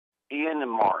Ian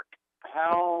and Mark,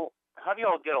 how do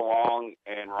y'all get along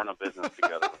and run a business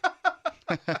together?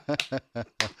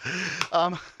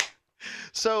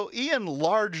 So Ian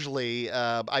largely,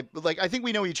 I think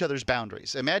we know each other's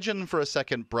boundaries. Imagine for a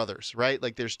second brothers, right?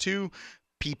 Like there's two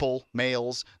people,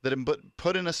 males, that have been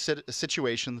put in a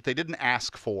situation that they didn't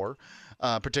ask for,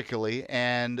 particularly,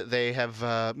 and they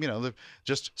have,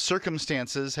 just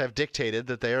circumstances have dictated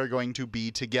that they are going to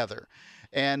be together.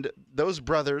 And those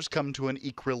brothers come to an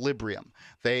equilibrium.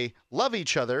 They love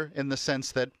each other in the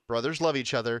sense that brothers love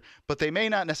each other, but they may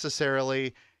not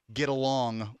necessarily get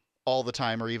along all the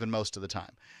time or even most of the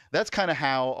time. That's kind of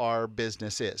how our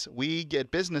business is. We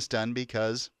get business done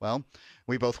because, well,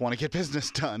 we both want to get business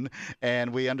done,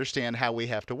 and we understand how we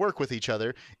have to work with each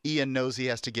other. Ian knows he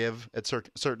has to give at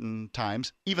certain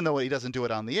times, even though he doesn't do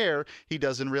it on the air, he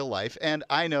does in real life. And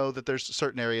I know that there's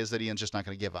certain areas that Ian's just not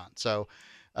going to give on. So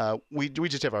we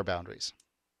just have our boundaries.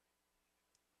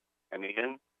 And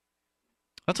Ian?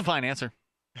 That's a fine answer.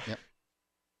 Yep.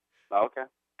 Okay.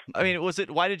 I mean,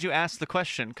 why did you ask the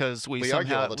question? Because we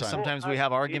argue all the time. sometimes we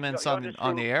have arguments on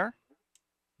the air.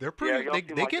 They're pretty. Yeah,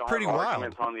 they get pretty wild.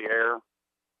 Arguments on the air.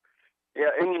 Yeah,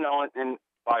 and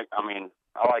like, I mean,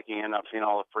 I like Ian. I've seen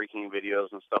all the freaking videos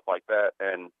and stuff like that,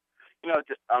 and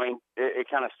it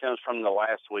kind of stems from the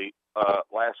last week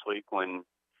when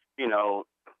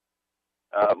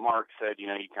Mark said you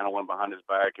kind of went behind his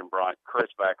back and brought Chris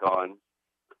back on.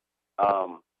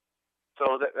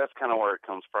 So that's kind of where it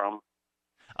comes from.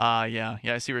 Yeah,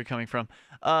 I see where you're coming from.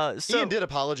 So Ian did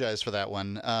apologize for that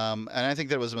one, and I think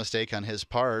that was a mistake on his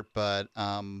part, but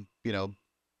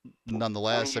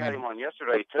nonetheless, you had him on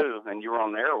yesterday too, and you were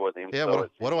on the air with him. Yeah, so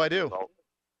what do I do?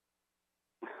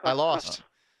 I lost.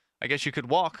 I guess you could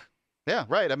walk. Yeah,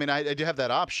 right. I mean, I do have that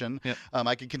option. Yep.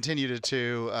 I could continue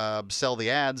to sell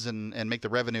the ads and make the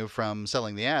revenue from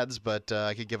selling the ads, but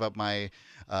I could give up my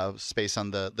space on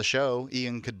the show.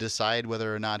 Ian could decide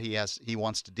whether or not he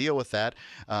wants to deal with that.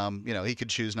 He could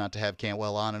choose not to have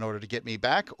Cantwell on in order to get me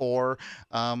back, or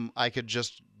I could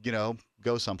just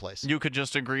go someplace. You could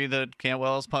just agree that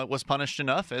Cantwell was punished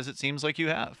enough, as it seems like you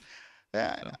have.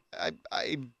 Yeah, So.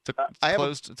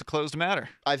 It's It's a closed matter.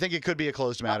 I think it could be a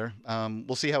closed matter.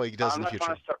 We'll see how he does in the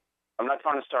future. I'm not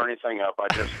trying to start anything up. I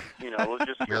just, was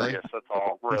just curious. Really? That's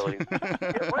all, really.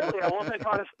 Really, I wasn't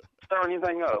trying to start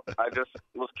anything up. I just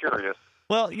was curious.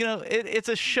 Well, it's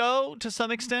a show to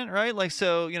some extent, right? Like,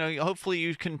 so, hopefully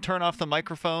you can turn off the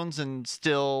microphones and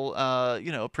still,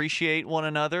 appreciate one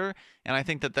another. And I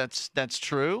think that's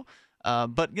true.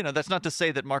 But, that's not to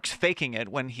say that Mark's faking it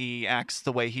when he acts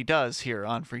the way he does here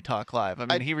on Free Talk Live. I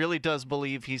mean, he really does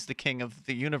believe he's the king of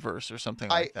the universe or something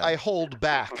like that. I hold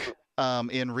back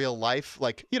in real life.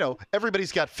 Like,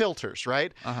 everybody's got filters,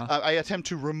 right? I attempt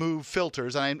to remove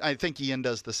filters, and I think Ian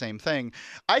does the same thing.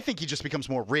 I think he just becomes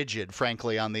more rigid,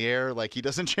 frankly, on the air. Like, he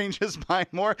doesn't change his mind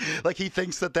more. Like, he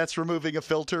thinks that that's removing a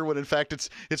filter when, in fact,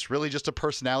 it's really just a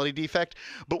personality defect.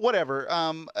 But whatever.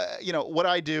 What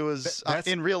I do is,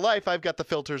 in real life, I've got the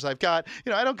filters I've got.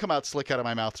 I don't come out slick out of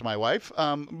my mouth to my wife,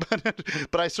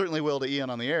 but I certainly will to Ian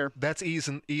on the air. That's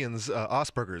Ian's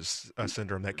Asperger's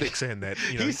syndrome that kicks in. That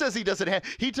he says he doesn't have.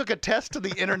 He took a test to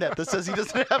the internet that says he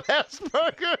doesn't have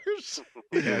Asperger's.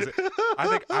 He has it.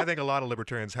 I think a lot of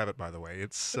libertarians have it. By the way,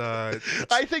 it's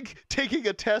I think taking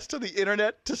a test to the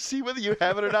internet to see whether you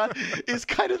have it or not is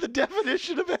kind of the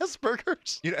definition of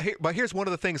Asperger's. But here's one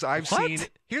of the things I've seen.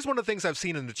 Here's one of the things I've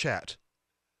seen in the chat.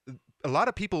 A lot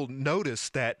of people notice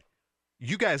that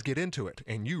you guys get into it,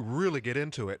 and you really get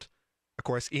into it. Of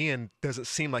course, Ian doesn't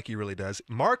seem like he really does.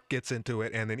 Mark gets into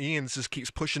it, and then Ian just keeps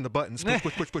pushing the buttons,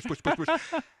 push.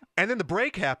 And then the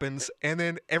break happens, and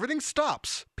then everything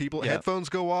stops. Headphones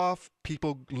go off.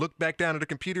 People look back down at their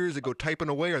computers. They go typing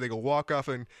away, or they go walk off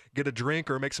and get a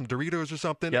drink or make some Doritos or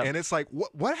something. Yep. And it's like,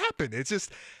 what happened? It's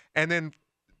just, and then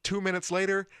 2 minutes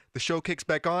later, the show kicks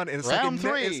back on, and it's Round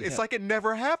like three. It's like it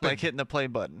never happened. Like hitting the play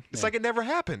button. It's like it never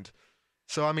happened.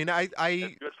 So I mean, It's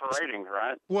good for ratings,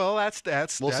 right? well, that's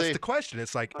We'll see. the question.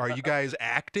 It's like, are you guys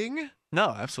acting? No,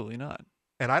 absolutely not.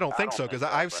 And I don't think don't so, think because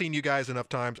so, I've but- seen you guys enough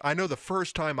times. I know the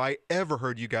first time I ever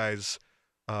heard you guys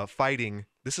fighting,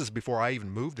 this is before I even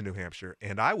moved to New Hampshire,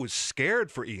 and I was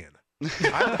scared for Ian.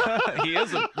 He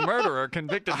is a murderer,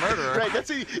 convicted murderer. Right,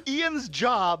 that's Ian's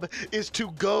job is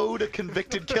to go to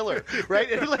convicted killer,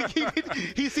 right? And like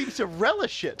he seems to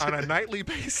relish it On a nightly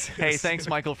basis. Hey, thanks,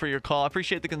 Michael, for your call. I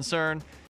appreciate the concern.